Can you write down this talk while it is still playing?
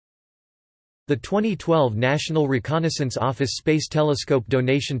The 2012 National Reconnaissance Office Space Telescope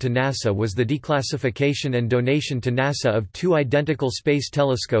donation to NASA was the declassification and donation to NASA of two identical space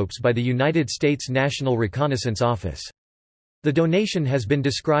telescopes by the United States National Reconnaissance Office. The donation has been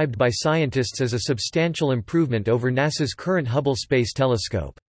described by scientists as a substantial improvement over NASA's current Hubble Space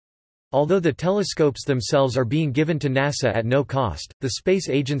Telescope. Although the telescopes themselves are being given to NASA at no cost, the space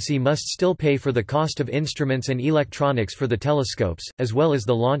agency must still pay for the cost of instruments and electronics for the telescopes, as well as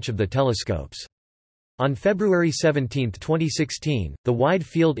the launch of the telescopes. On February 17, 2016, the Wide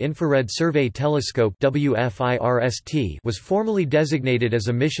Field Infrared Survey Telescope (WFIRST) was formally designated as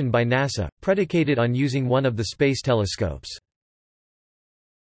a mission by NASA, predicated on using one of the space telescopes.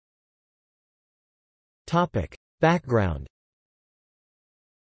 Background.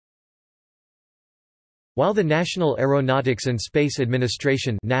 While the National Aeronautics and Space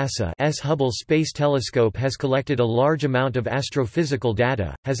Administration NASA's Hubble Space Telescope has collected a large amount of astrophysical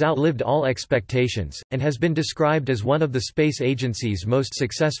data, has outlived all expectations, and has been described as one of the space agency's most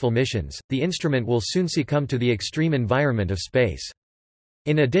successful missions, the instrument will soon succumb to the extreme environment of space.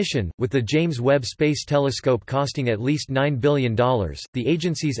 In addition, with the James Webb Space Telescope costing at least $9 billion, the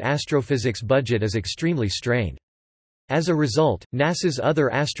agency's astrophysics budget is extremely strained. As a result, NASA's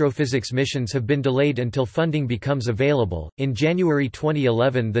other astrophysics missions have been delayed until funding becomes available. In January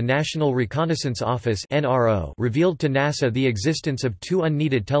 2011, the National Reconnaissance Office (NRO) revealed to NASA the existence of two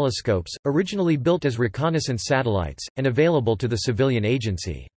unneeded telescopes, originally built as reconnaissance satellites, and available to the civilian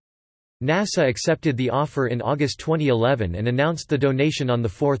agency. NASA accepted the offer in August 2011 and announced the donation on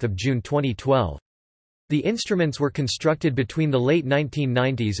 4 June 2012. The instruments were constructed between the late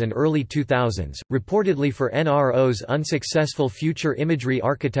 1990s and early 2000s, reportedly for NRO's unsuccessful Future Imagery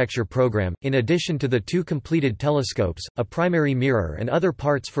Architecture program. In addition to the two completed telescopes, a primary mirror and other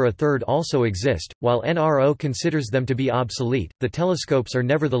parts for a third also exist. While NRO considers them to be obsolete, the telescopes are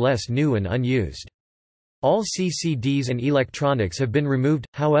nevertheless new and unused. All CCDs and electronics have been removed,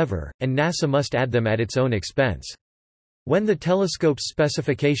 however, and NASA must add them at its own expense. When the telescope's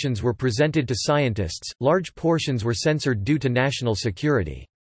specifications were presented to scientists, large portions were censored due to national security.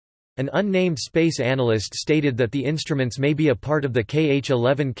 An unnamed space analyst stated that the instruments may be a part of the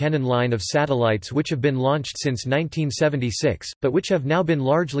KH-11 Kennen line of satellites which have been launched since 1976, but which have now been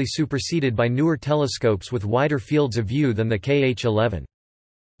largely superseded by newer telescopes with wider fields of view than the KH-11.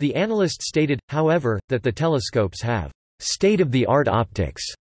 The analyst stated, however, that the telescopes have state-of-the-art optics,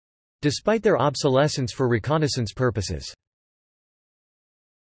 despite their obsolescence for reconnaissance purposes.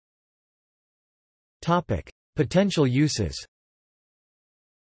 Potential uses.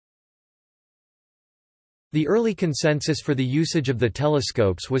 The early consensus for the usage of the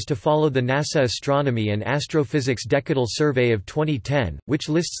telescopes was to follow the NASA Astronomy and Astrophysics Decadal Survey of 2010, which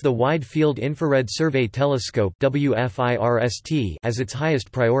lists the Wide Field Infrared Survey Telescope (WFIRST) as its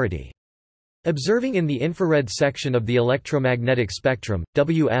highest priority. Observing in the infrared section of the electromagnetic spectrum,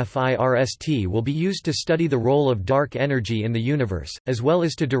 WFIRST will be used to study the role of dark energy in the universe, as well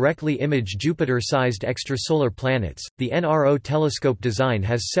as to directly image Jupiter-sized extrasolar planets. The NRO telescope design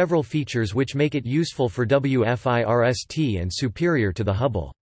has several features which make it useful for WFIRST and superior to the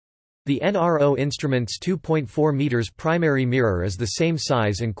Hubble. The NRO instrument's 2.4 meters primary mirror is the same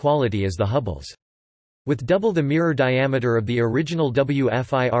size and quality as the Hubble's. With double the mirror diameter of the original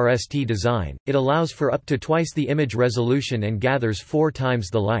WFIRST design, it allows for up to twice the image resolution and gathers 4 times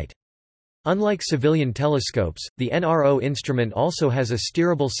the light. Unlike civilian telescopes, the NRO instrument also has a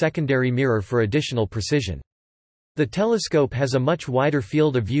steerable secondary mirror for additional precision. The telescope has a much wider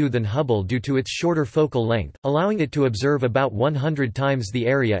field of view than Hubble due to its shorter focal length, allowing it to observe about 100 times the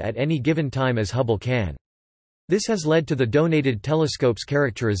area at any given time as Hubble can. This has led to the donated telescope's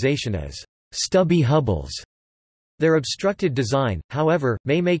characterization as stubby Hubbles. Their obstructed design, however,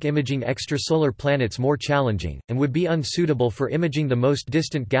 may make imaging extrasolar planets more challenging, and would be unsuitable for imaging the most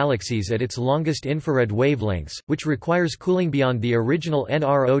distant galaxies at its longest infrared wavelengths, which requires cooling beyond the original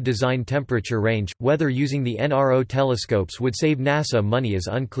NRO design temperature range. Whether using the NRO telescopes would save NASA money is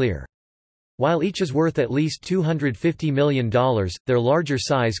unclear. While each is worth at least $250 million, their larger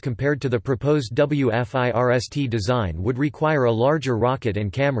size compared to the proposed WFIRST design would require a larger rocket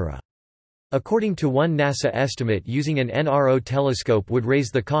and camera. According to one NASA estimate, using an NRO telescope would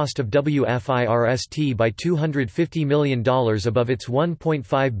raise the cost of WFIRST by $250 million above its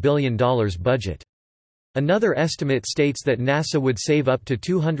 $1.5 billion budget. Another estimate states that NASA would save up to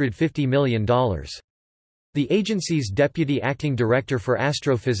 $250 million. The agency's Deputy Acting Director for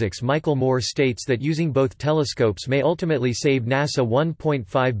Astrophysics Michael Moore states that using both telescopes may ultimately save NASA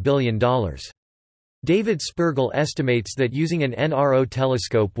 $1.5 billion. David Spergel estimates that using an NRO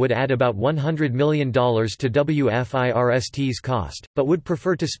telescope would add about $100 million to WFIRST's cost, but would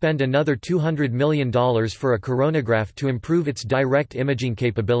prefer to spend another $200 million for a coronagraph to improve its direct imaging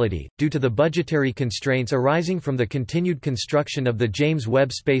capability. Due to the budgetary constraints arising from the continued construction of the James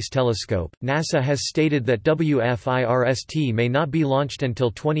Webb Space Telescope, NASA has stated that WFIRST may not be launched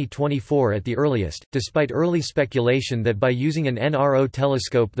until 2024 at the earliest, despite early speculation that by using an NRO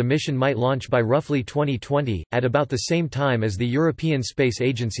telescope the mission might launch by roughly 2020, at about the same time as the European Space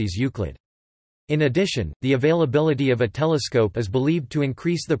Agency's Euclid. In addition, the availability of a telescope is believed to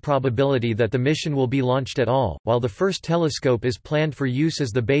increase the probability that the mission will be launched at all. While the first telescope is planned for use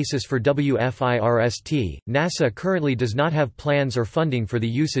as the basis for WFIRST, NASA currently does not have plans or funding for the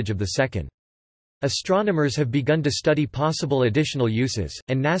usage of the second. Astronomers have begun to study possible additional uses,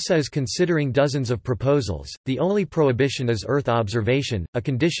 and NASA is considering dozens of proposals. The only prohibition is Earth observation, a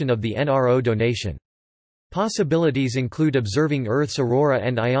condition of the NRO donation. Possibilities include observing Earth's aurora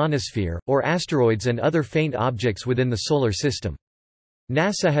and ionosphere, or asteroids and other faint objects within the Solar System.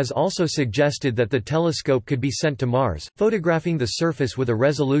 NASA has also suggested that the telescope could be sent to Mars, photographing the surface with a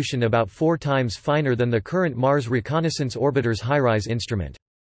resolution about 4 times finer than the current Mars Reconnaissance Orbiter's HiRISE instrument.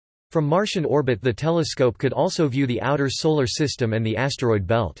 From Martian orbit the telescope could also view the outer Solar System and the asteroid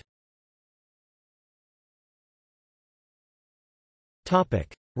belt.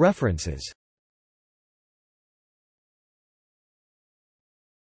 References